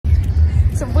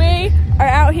So we are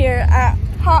out here at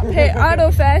Hot Pit Auto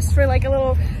Fest for like a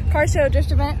little car show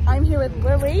drift event. I'm here with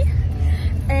Lily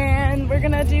and we're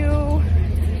gonna do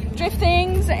drift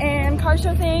things and car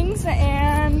show things,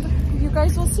 and you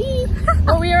guys will see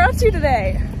what we are up to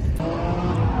today.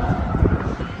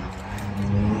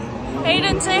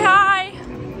 Hayden, say hi.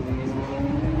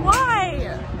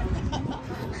 Why?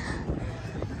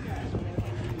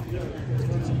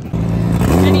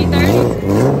 Any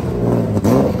 30?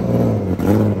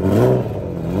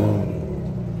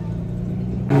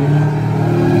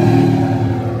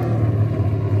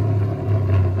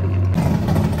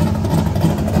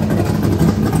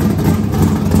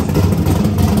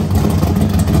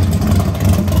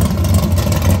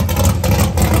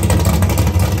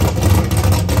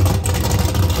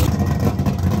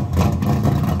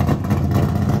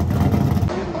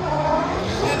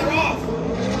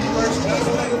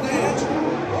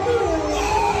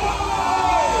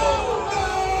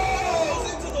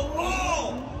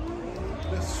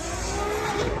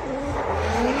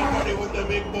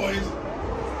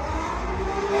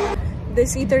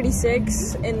 This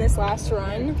E36 in this last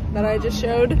run that I just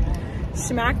showed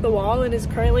smacked the wall and is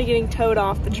currently getting towed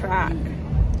off the track.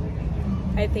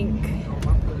 I think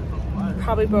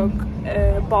probably broke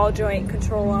a ball joint,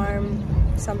 control arm,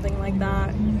 something like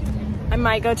that. I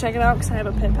might go check it out because I have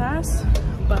a pit pass,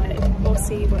 but we'll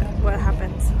see what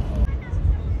happens.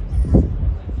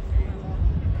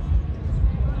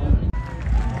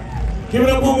 Give it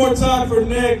up one more time for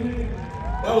Nick.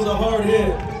 That was a hard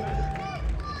hit.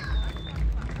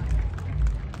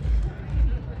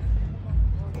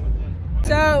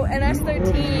 So an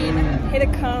S13 hit a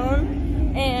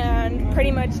cone and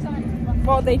pretty much,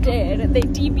 well, they did. They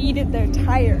debeaded their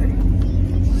tire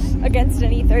against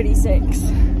an E36.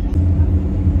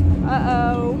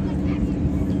 Uh-oh.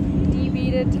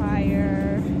 Debeaded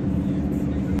tire.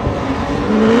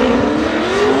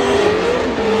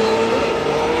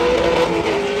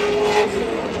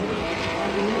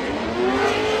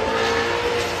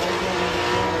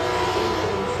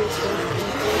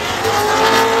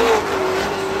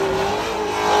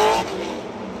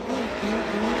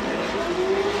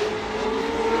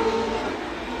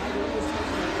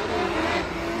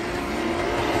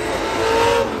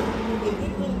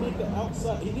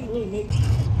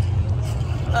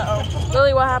 Uh-oh.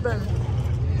 Lily, what happened?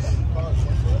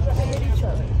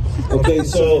 Okay,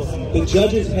 so the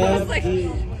judges have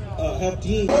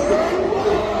deemed